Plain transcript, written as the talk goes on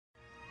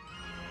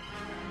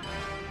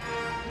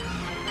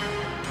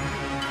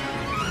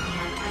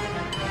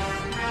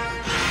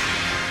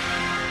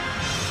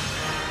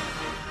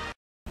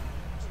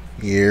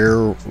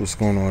Yeah, what's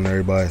going on,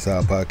 everybody? It's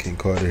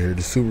iPodKingCarter here,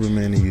 the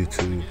Superman of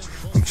YouTube.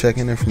 I'm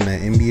checking in from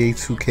that NBA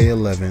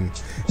 2K11.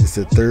 It's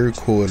the third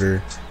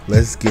quarter.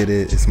 Let's get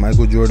it. It's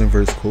Michael Jordan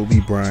versus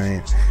Kobe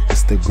Bryant.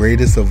 It's the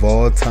greatest of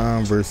all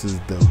time versus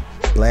the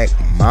Black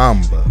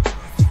Mamba.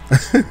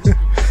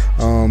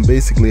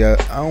 Basically, I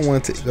don't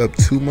want to take up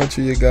too much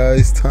of your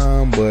guys'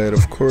 time, but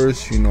of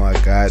course, you know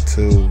I got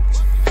to.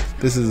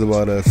 This is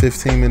about a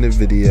 15-minute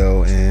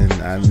video, and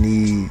I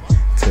need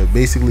to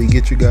basically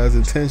get you guys'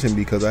 attention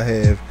because I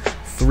have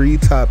 3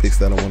 topics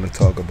that I want to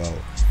talk about.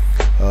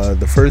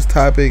 The first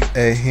topic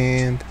at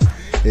hand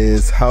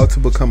is how to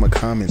become a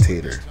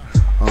commentator.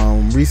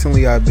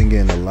 Recently I've been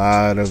getting a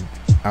lot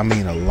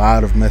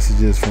of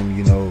messages from,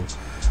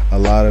 a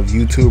lot of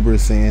YouTubers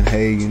saying,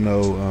 hey,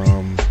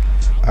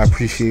 I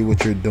appreciate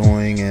what you're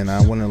doing and I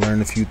want to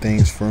learn a few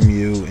things from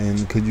you,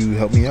 and could you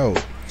help me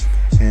out?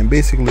 And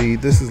basically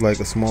this is like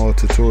a small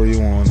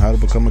tutorial on how to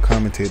become a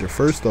commentator.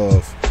 First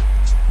off,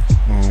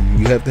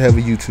 you have to have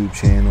a YouTube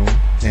channel,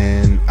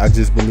 and I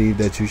just believe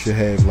that you should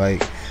have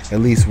like at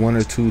least 1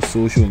 or 2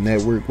 social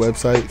network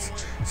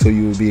websites so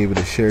you will be able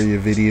to share your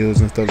videos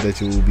and stuff that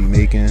you will be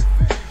making.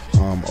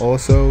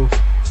 Also,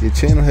 your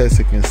channel has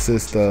to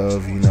consist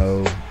of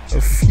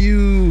a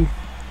few,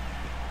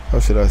 a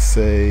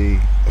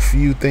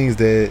few things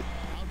that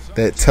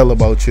tell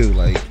about you.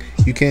 Like,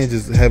 you can't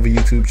just have a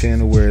YouTube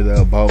channel where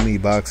the about me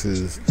box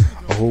is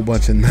a whole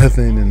bunch of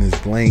nothing and it's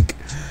blank.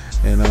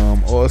 And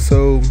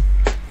also,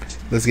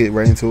 let's get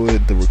right into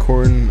it. The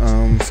recording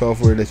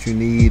software that you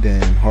need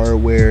and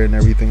hardware and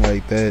everything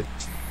like that.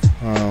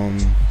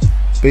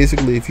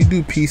 Basically, if you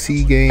do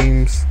PC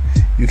games,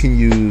 you can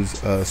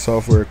use a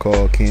software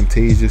called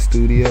Camtasia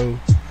Studio.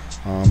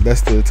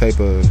 That's the type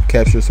of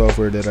capture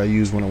software that I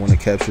use when I want to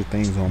capture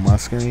things on my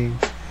screen.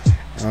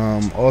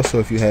 Also,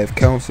 if you have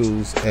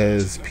consoles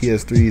as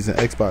PS3s and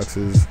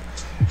Xboxes,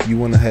 you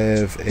want to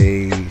have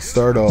a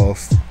start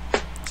off.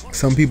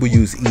 Some people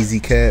use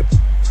EasyCap,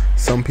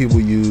 some people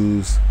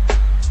use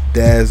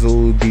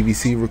Dazzle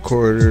DVC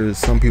recorders,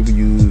 some people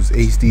use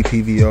HD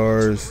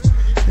PVRs,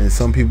 and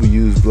some people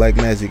use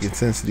Blackmagic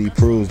Intensity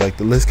Pros. Like,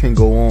 the list can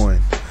go on.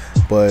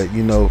 But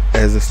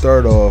as a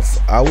start off,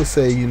 I would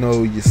say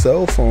your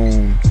cell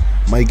phone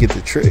might get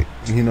the trick.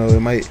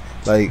 It might,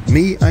 like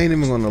me, I ain't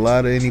even gonna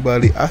lie to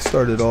anybody, I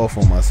started off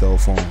on my cell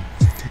phone.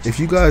 If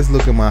you guys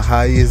look at my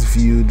highest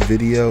viewed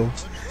video,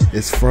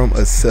 it's from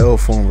a cell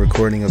phone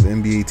recording of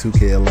NBA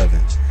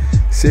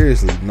 2K11.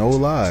 Seriously, no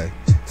lie.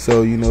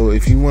 So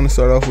if you want to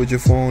start off with your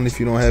phone, if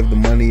you don't have the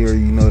money or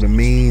the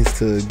means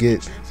to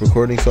get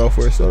recording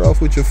software, start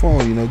off with your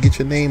phone. Get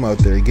your name out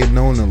there, get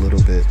known a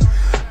little bit.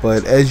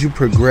 But as you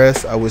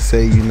progress, I would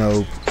say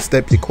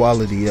step your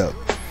quality up,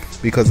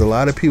 because a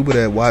lot of people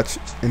that watch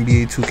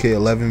NBA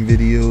 2K11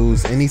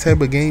 videos, any type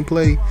of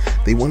gameplay,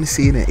 they want to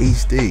see it in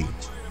HD.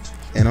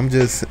 And I'm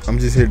just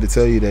here to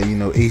tell you that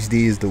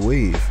HD is the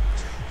wave.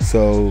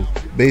 So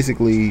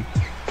basically,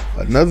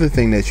 another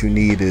thing that you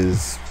need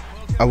is,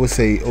 I would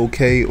say,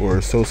 okay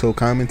or so-so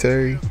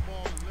commentary.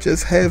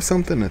 Just have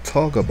something to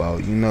talk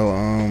about.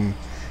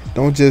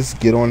 Don't just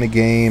get on the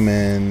game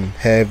and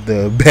have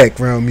the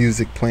background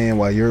music playing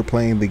while you're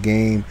playing the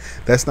game.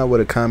 That's not what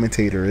a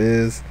commentator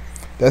is.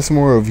 That's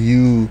more of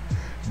you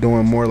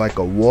doing more like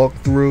a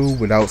walkthrough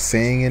without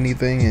saying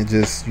anything and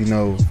just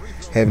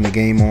having the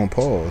game on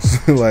pause.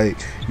 Like,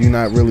 you're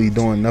not really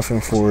doing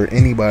nothing for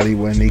anybody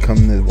when they come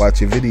to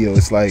watch your video.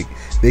 It's like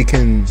they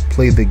can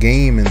play the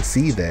game and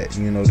see that.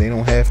 They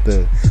don't have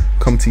to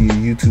come to your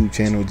YouTube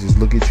channel, just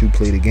look at you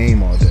play the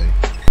game all day.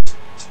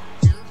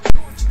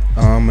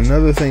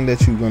 Another thing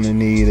that you're gonna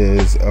need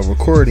is a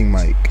recording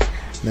mic.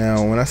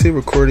 Now, when I say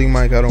recording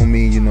mic, I don't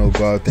mean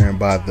go out there and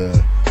buy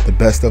the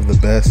best of the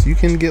best. You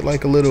can get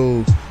like a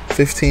little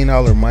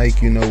 $15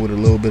 mic, with a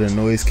little bit of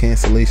noise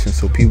cancellation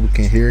so people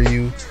can hear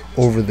you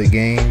over the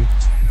game,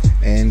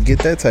 and get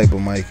that type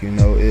of mic.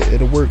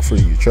 It'll work for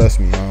you, trust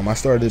me. I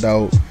started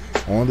out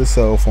on the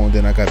cell phone,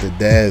 then I got the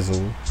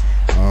Dazzle.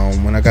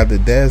 When I got the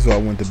Dazzle, I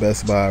went to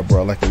Best Buy, I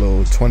brought like a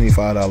little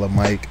 $25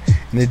 mic,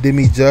 and it did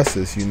me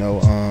justice.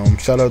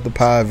 Shout out to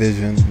Pi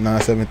Vision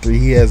 973.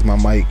 He has my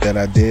mic that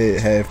I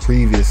did have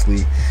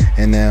previously,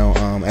 and now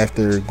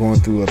after going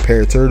through a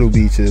pair of Turtle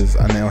Beaches,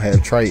 I now have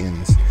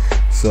Tritons.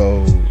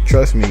 So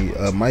trust me,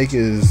 a mic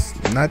is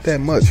not that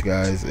much,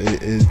 guys.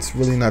 It's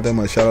really not that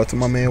much. Shout out to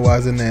my man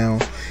Wiser Now.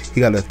 He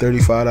got a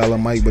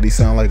 $35 mic, but he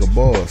sound like a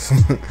boss.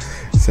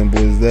 Simple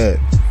as that.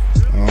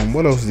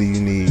 What else do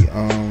you need?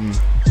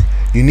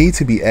 You need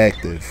to be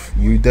active.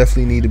 You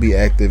definitely need to be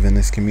active in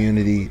this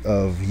community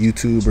of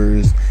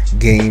YouTubers,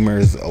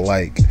 gamers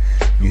alike.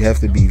 You have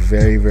to be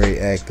very, very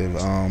active.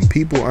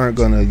 People aren't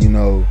gonna,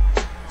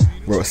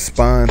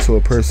 respond to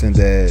a person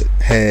that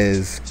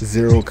has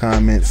 0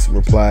 comments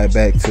reply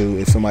back to.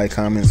 If somebody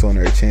comments on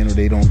their channel,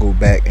 they don't go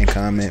back and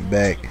comment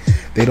back.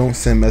 They don't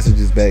send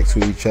messages back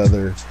to each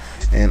other.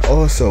 And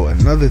also,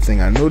 another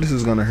thing, I know this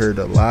is gonna hurt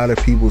a lot of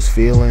people's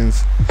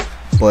feelings,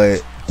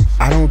 but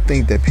I don't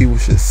think that people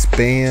should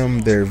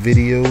spam their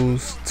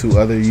videos to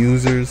other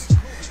users.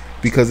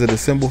 because of the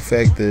simple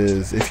fact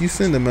is, if you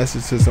send a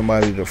message to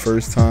somebody the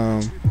first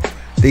time,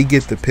 they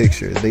get the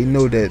picture. They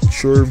know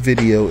that your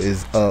video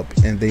is up,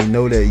 and they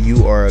know that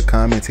you are a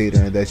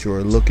commentator and that you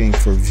are looking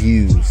for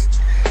views.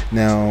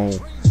 Now,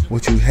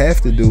 what you have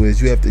to do is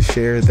you have to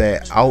share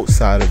that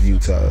outside of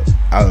YouTube,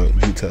 out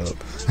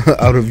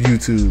of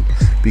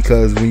YouTube,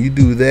 because when you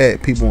do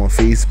that, people on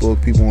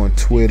Facebook, people on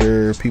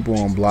Twitter, people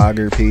on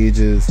blogger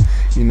pages,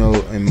 you know,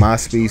 in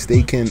MySpace,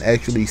 they can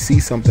actually see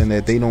something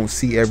that they don't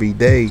see every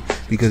day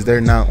because they're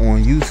not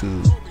on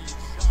YouTube.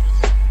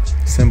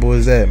 Simple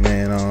as that,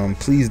 man.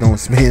 Please don't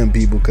spam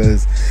people,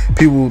 because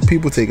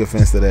people take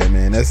offense to that,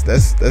 man.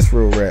 That's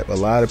real rap. A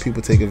lot of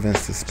people take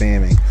offense to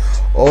spamming.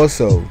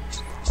 Also,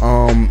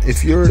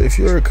 if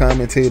you're a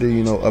commentator,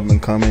 you know, up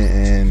and coming,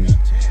 and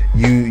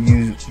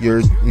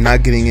you're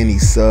not getting any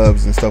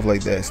subs and stuff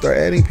like that, start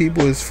adding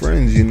people as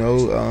friends, you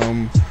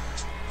know.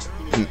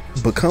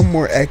 Become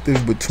more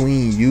active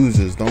between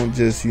users. Don't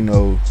just, you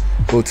know,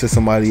 go to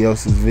somebody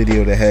else's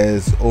video that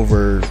has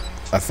over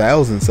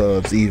 1,000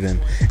 subs even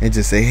and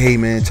just say, hey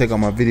man, check out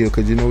my video,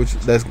 because you know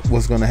that's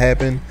what's gonna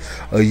happen.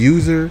 A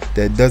user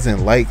that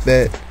doesn't like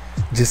that,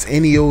 just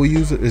any old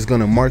user, is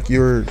gonna mark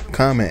your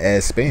comment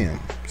as spam.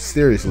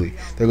 Seriously,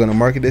 they're gonna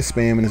mark it as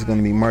spam, and it's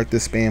gonna be marked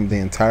as spam. The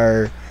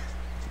entire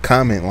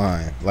comment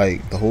line,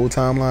 like the whole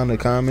timeline of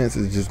comments,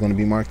 is just gonna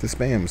be marked as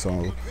spam.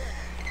 So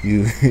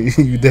you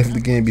you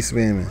definitely can't be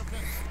spamming.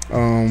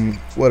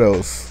 What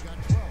else?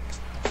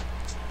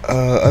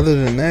 Other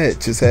than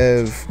that, just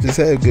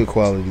have good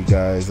quality,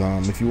 guys.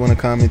 If you want to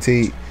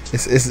commentate,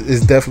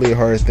 it's definitely a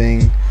hard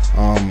thing.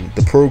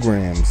 The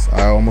programs,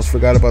 I almost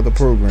forgot about the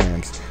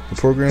programs. The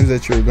programs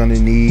that you're gonna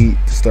need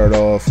to start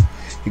off,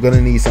 you're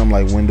gonna need something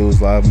like Windows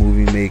Live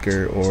Movie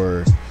Maker,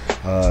 or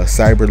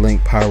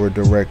Cyberlink Power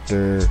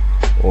Director,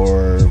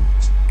 or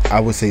I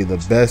would say the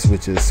best,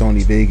 which is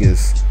Sony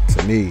Vegas.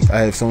 To me, I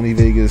have Sony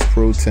Vegas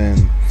Pro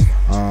 10.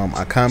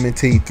 I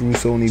commentate through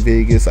Sony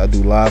Vegas. I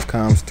do live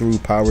comms through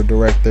Power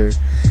Director,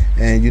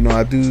 and you know,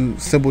 I do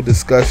simple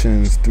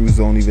discussions through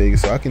Sony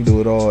Vegas. So I can do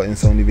it all in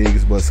Sony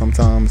Vegas, but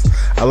sometimes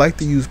I like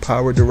to use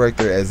Power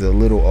Director as a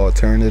little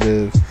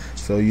alternative.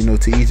 So, you know,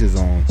 to each his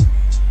own.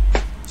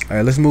 All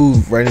right, let's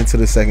move right into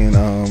the second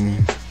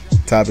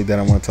topic that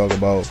I want to talk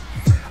about.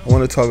 I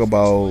want to talk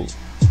about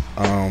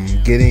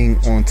getting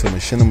onto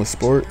Machinima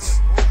Sports.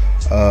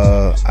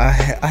 I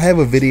have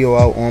a video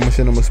out on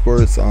Machinima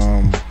Sports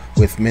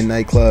with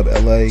Midnight Club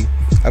LA.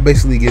 I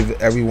basically give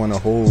everyone a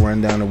whole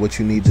rundown of what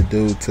you need to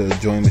do to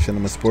join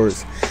Machinima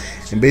Sports,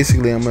 and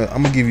basically I'm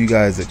gonna give you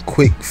guys a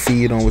quick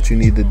feed on what you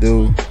need to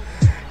do.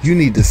 You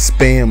need to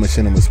spam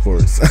Machinima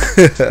Sports.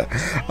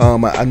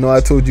 I know I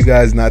told you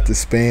guys not to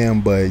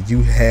spam, but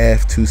you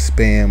have to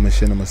spam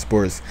Machinima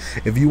Sports.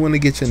 If you want to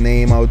get your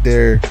name out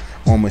there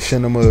on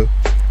Machinima,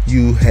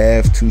 you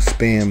have to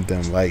spam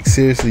them. Like,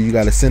 seriously, you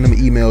got to send them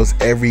emails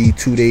every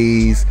 2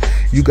 days.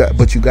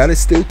 But you got to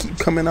still keep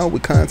coming out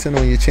with content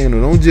on your channel.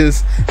 Don't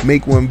just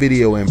make one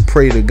video and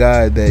pray to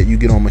God that you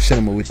get on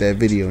Machinima with that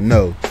video.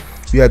 No,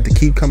 you have to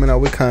keep coming out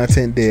with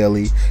content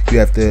daily. You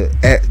have to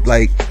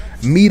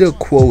meet a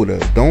quota.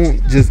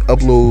 Don't just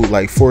upload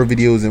like 4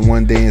 videos in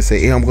one day and say,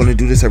 hey, I'm gonna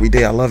do this every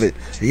day, I love it,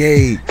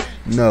 yay.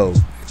 No,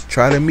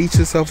 try to meet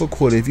yourself a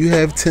quota. If you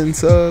have 10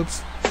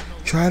 subs,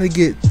 try to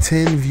get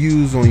 10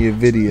 views on your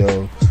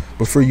video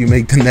before you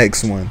make the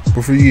next one,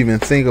 before you even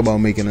think about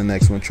making the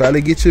next one. Try to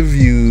get your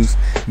views,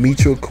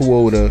 meet your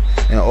quota.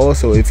 And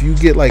also, if you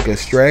get like a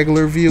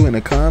straggler view in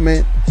a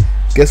comment,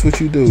 guess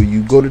what you do?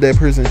 You go to that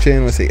person's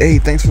channel and say, hey,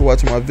 thanks for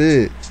watching my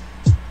vid.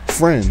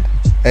 Friend,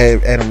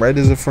 add them right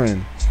as a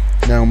friend.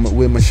 Now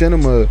with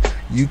Machinima,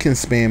 you can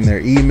spam their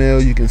email,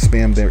 you can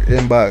spam their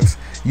inbox.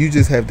 You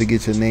just have to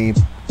get your name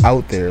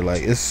out there.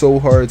 Like, it's so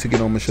hard to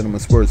get on Machinima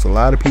Sports. A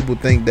lot of people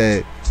think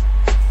that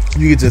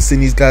you can just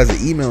send these guys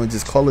an email and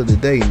just call it a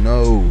day.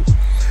 No,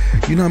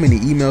 you know how many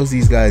emails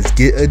these guys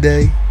get a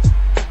day?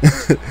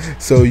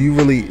 So you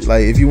really,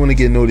 like, if you want to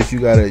get noticed, you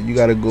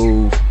gotta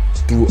go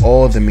through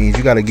all the means.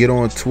 You gotta get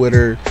on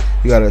Twitter.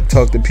 You gotta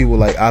talk to people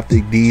like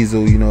Optic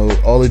Diesel, you know,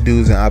 all the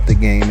dudes in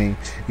Optic Gaming.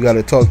 You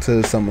gotta talk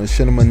to some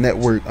Machinima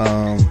Network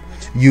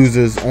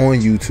users on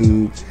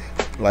YouTube.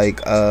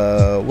 Like,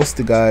 what's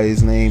the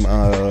guy's name?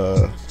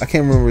 I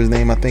can't remember his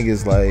name. I think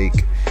it's like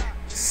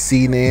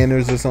C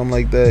Nanners or something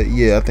like that.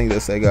 Yeah, I think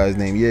that's that guy's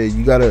name. Yeah,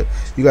 you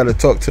gotta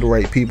talk to the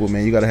right people,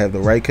 man. You gotta have the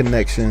right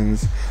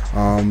connections.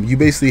 You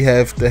basically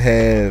have to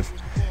have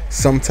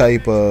some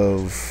type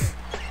of,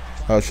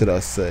 how should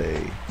I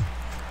say,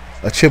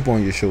 a chip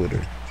on your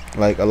shoulder.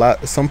 Like,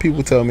 some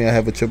people tell me I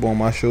have a chip on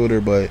my shoulder,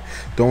 but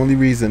the only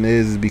reason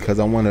is because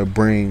I want to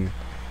bring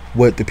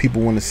what the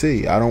people want to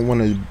see. I don't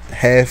want to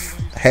half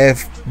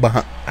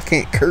behind. I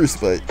can't curse,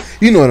 but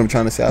you know what I'm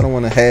trying to say. I don't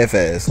want to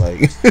half-ass.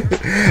 Like,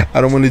 I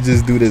don't want to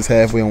just do this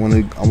halfway. I want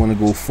to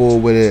go full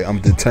with it.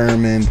 I'm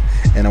determined,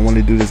 and I want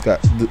to do this,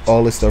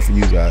 all this stuff for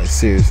you guys.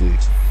 Seriously.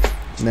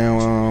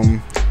 Now,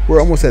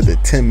 we're almost at the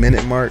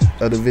 10-minute mark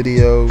of the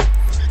video,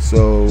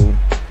 so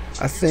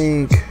I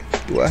think,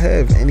 do I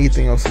have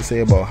anything else to say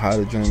about how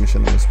to join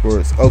Machinima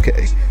Sports?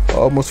 Okay, I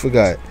almost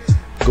forgot.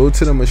 go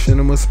to the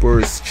Machinima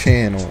Sports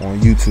channel on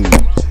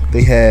YouTube.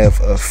 They have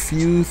a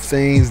few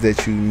things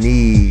that you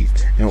need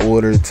in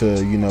order to,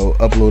 you know,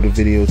 upload a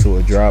video to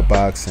a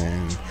Dropbox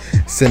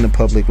and send a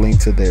public link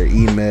to their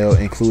email,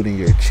 including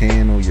your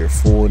channel, your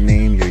full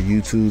name, your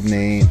YouTube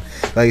name.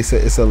 Like I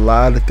said, it's a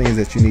lot of things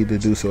that you need to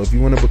do. So if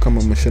you want to become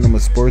a Machinima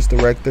Sports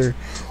director,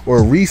 or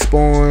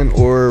Respawn,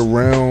 or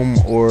Realm,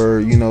 or,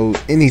 you know,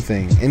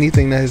 anything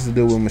that has to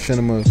do with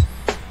Machinima,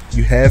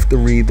 you have to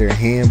read their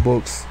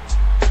handbooks.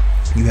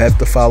 You have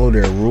to follow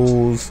their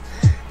rules,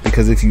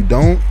 because if you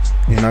don't,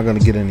 you're not gonna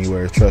get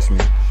anywhere, trust me.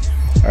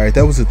 Alright,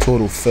 that was a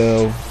total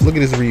fail. Look at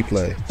this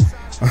replay.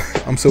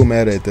 I'm so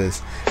mad at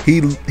this.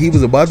 He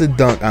was about to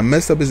dunk. I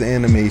messed up his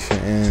animation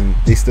and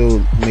they still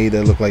made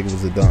that look like it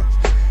was a dunk.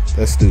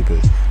 That's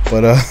stupid.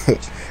 But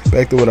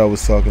back to what I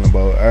was talking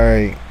about.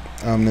 Alright,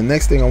 the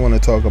next thing I want to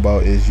talk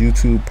about is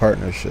YouTube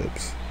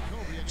partnerships.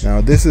 Now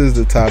this is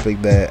the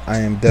topic that I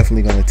am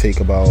definitely going to take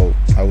about,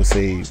 I would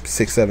say,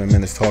 6-7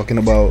 minutes talking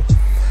about.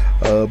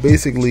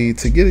 Basically,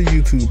 to get a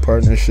YouTube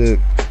partnership,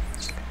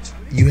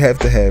 you have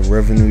to have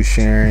revenue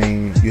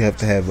sharing, you have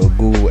to have a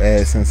Google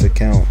AdSense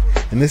account,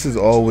 and this is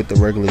all with the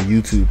regular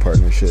YouTube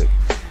partnership.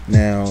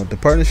 Now the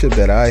partnership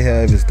that I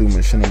have is through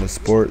Machinima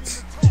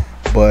Sports,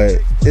 but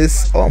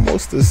it's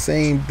almost the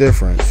same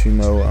difference. You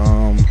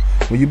know,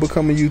 when you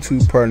become a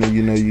YouTube partner,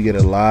 you know, you get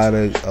a lot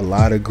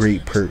of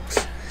great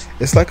perks.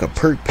 It's like a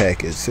perk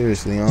package,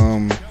 seriously.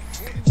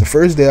 The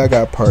first day I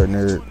got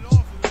partnered,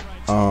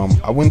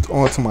 I went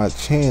onto my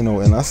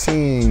channel and I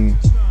seen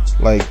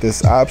like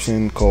this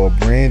option called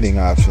branding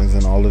options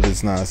and all of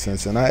this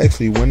nonsense, and I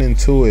actually went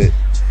into it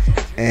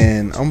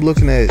and I'm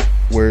looking at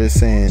where it's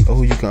saying,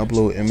 oh, you can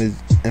upload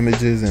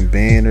images and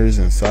banners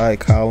and side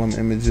column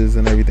images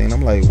and everything.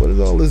 I'm like, what is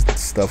all this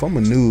stuff? I'm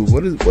a noob.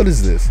 What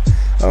is this?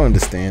 I don't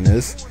understand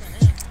this.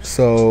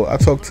 So I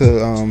talked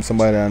to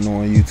somebody I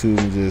know on YouTube,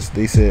 and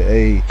they said,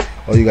 hey,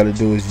 all you gotta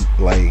do is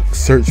like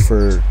search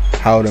for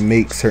how to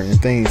make certain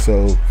things.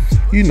 So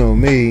you know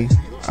me,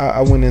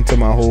 I went into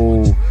my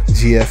whole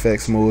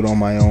GFX mode on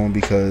my own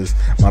because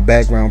my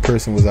background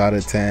person was out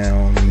of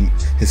town.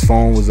 His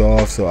phone was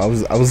off, so I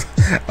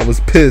was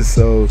pissed.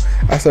 So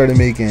I started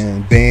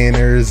making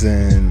banners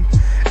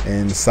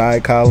and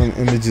side column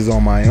images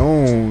on my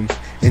own,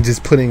 and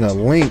just putting a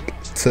link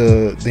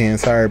to the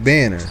entire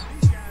banner.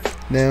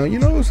 Now, you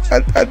know,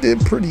 I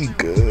did pretty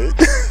good.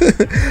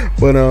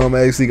 But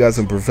I actually got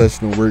some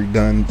professional work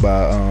done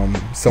by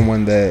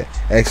someone that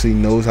actually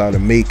knows how to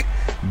make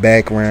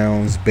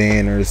backgrounds,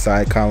 banners,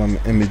 side column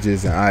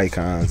images, and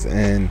icons,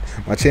 and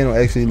my channel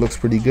actually looks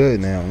pretty good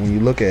now when you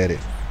look at it.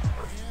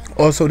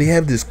 Also, they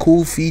have this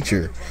cool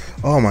feature.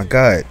 Oh my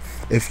god,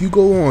 if you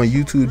go on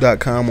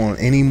youtube.com on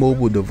any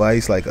mobile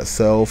device, like a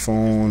cell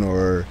phone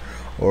or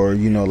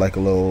you know, like a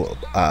little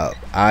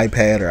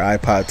iPad or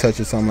iPod Touch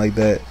or something like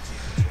that,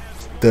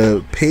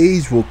 the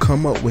page will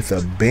come up with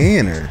a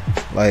banner,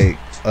 like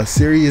a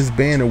serious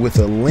banner with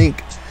a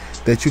link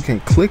that you can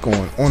click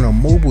on a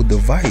mobile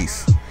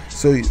device.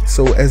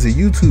 So as a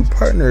YouTube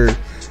partner,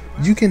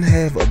 you can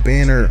have a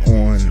banner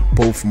on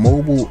both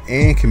mobile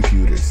and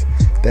computers.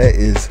 That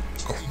is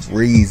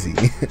crazy.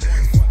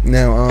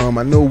 Now,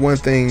 I know one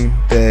thing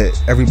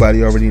that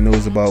everybody already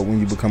knows about when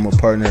you become a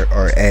partner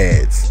are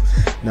ads.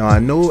 Now, I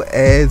know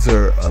ads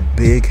are a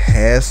big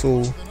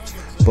hassle,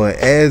 but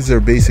ads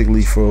are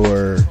basically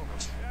for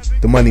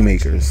the money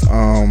makers.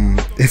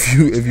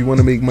 If you want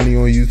to make money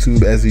on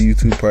YouTube as a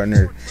YouTube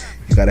partner,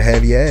 you gotta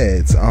have your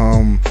ads.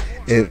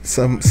 If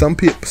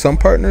some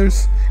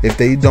partners, if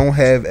they don't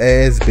have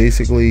ads,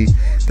 basically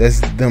that's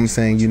them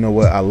saying, you know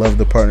what, I love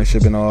the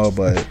partnership and all,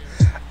 but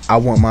I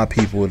want my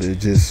people to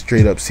just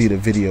straight up see the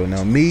video.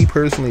 Now, me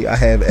personally, I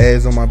have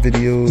ads on my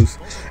videos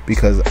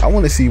because I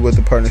want to see what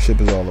the partnership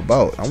is all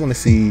about. I want to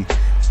see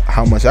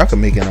how much I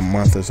can make in a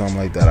month or something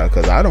like that,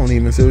 because I don't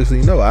even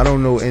seriously know. I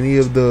don't know any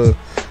of the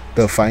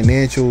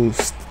financial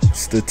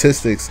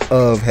statistics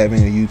of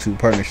having a YouTube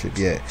partnership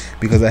yet,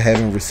 because I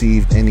haven't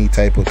received any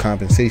type of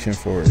compensation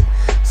for it.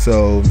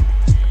 So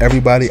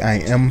everybody, I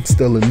am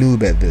still a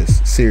noob at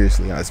this.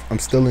 Seriously, I'm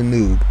still a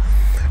noob.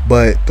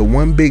 But the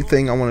one big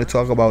thing I want to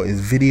talk about is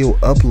video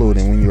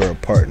uploading when you're a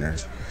partner.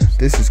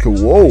 This is cool.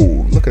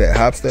 Whoa, look at that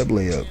hop step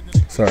layup.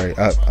 Sorry,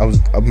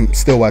 I'm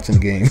still watching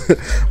the game.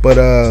 But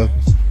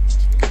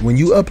when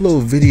you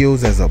upload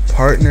videos as a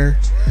partner,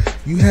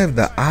 you have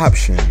the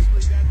option.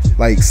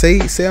 Like say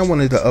I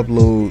wanted to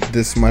upload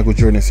this Michael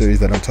Jordan series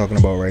that I'm talking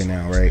about right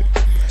now, right?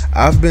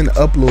 I've been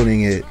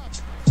uploading it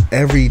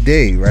every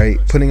day, right?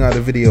 Putting out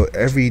a video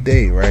every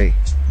day, right?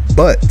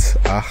 But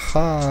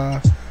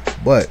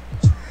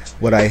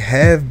what I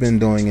have been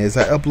doing is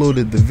I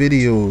uploaded the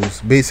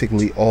videos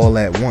basically all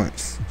at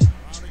once.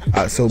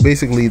 So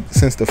basically,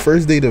 since the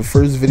first day the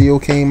first video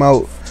came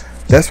out,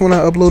 that's when I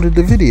uploaded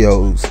the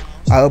videos.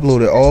 I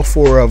uploaded all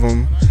 4 of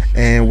them,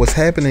 and what's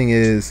happening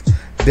is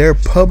they're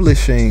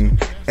publishing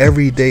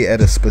every day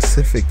at a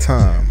specific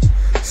time.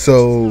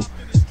 So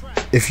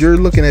if you're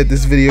looking at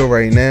this video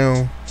right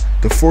now,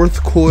 the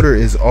 4th quarter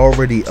is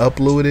already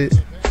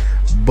uploaded,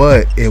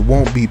 but it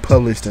won't be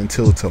published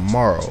until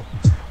tomorrow.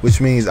 which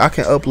means I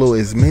can upload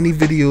as many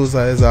videos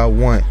as I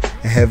want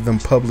and have them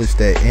published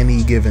at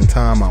any given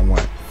time I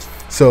want.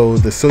 So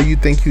the So You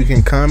Think You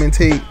Can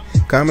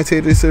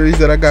commentator series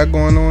that I got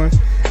going on,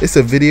 it's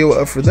a video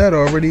up for that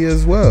already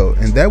as well,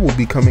 and that will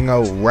be coming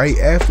out right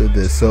after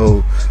this,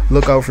 so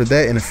look out for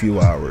that in a few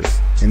hours.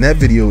 And that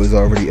video is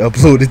already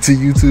uploaded to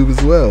YouTube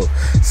as well.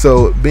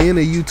 So being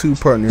a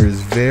YouTube partner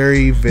is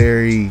very,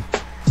 very...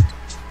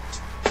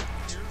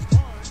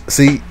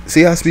 See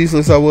how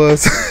speechless I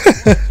was?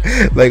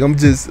 Like, I'm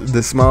just,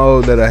 the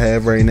smile that I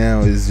have right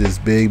now is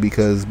just big,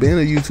 because being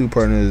a YouTube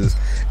partner is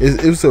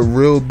it was a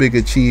real big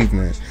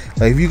achievement.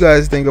 Like, if you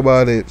guys think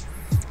about it,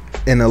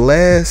 in the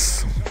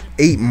last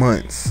 8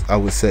 months, I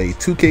would say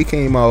 2K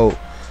came out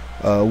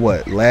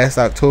last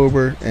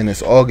October, and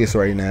it's August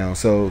right now,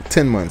 so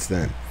 10 months.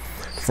 Then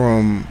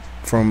from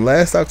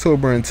last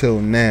October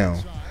until now,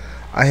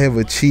 I have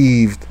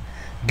achieved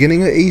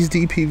getting an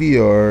HD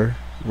PVR,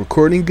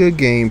 recording good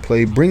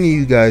gameplay, bringing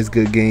you guys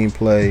good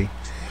gameplay,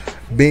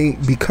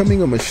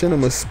 becoming a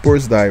Machinima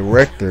Sports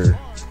director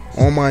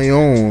on my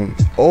own,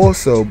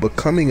 also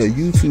becoming a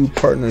YouTube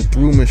partner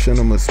through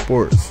Machinima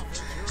Sports,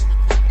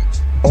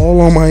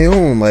 all on my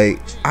own. Like,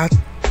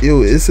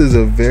 this is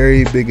a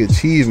very big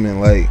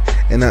achievement. Like,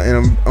 and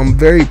I'm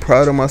very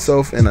proud of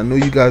myself, and I know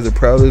you guys are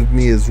proud of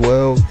me as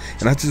well.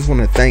 And I just want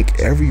to thank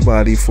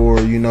everybody for,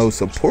 you know,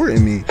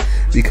 supporting me,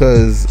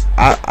 because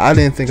I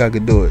didn't think I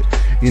could do it.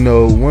 You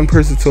know, one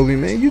person told me,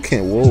 man, you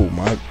can't.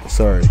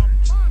 Sorry.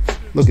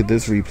 Look at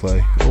this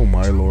replay. Oh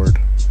my lord.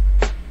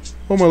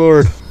 Oh my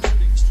lord.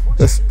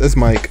 That's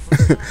Mike.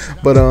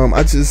 But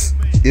I just,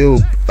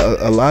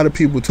 a lot of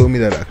people told me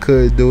that I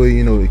could do it,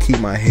 you know, to keep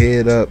my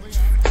head up,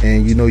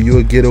 and you know,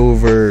 you'll get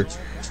over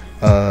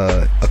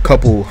a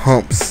couple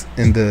humps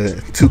in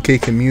the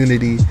 2K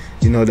community,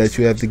 you know, that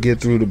you have to get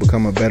through to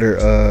become a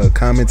better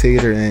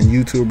commentator and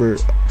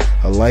YouTuber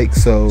alike.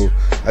 So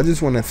I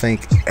just want to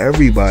thank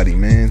everybody,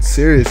 man.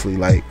 Seriously,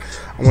 like,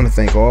 I want to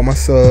thank all my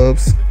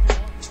subs.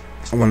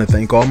 I want to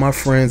thank all my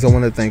friends. I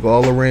want to thank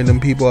all the random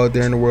people out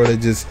there in the world that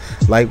just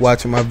like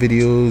watching my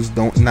videos,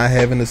 not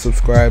having to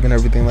subscribe and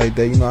everything like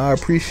that. You know, I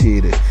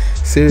appreciate it.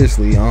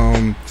 Seriously,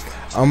 I'm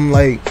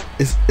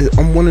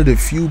one of the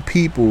few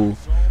people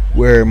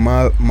where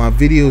my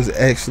videos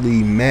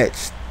actually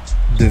match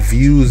the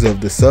views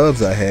of the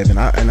subs I have, and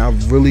I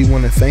really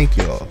want to thank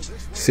y'all.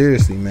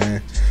 Seriously,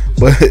 man.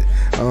 But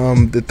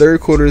the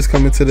third quarter is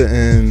coming to the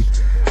end.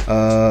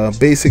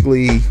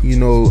 Basically, you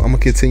know, I'm gonna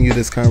continue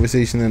this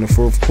conversation in the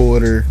fourth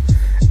quarter,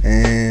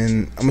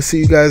 and I'm gonna see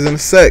you guys in a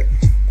sec.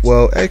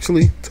 Well,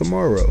 actually,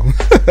 tomorrow.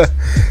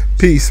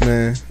 Peace,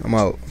 man. I'm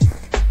out.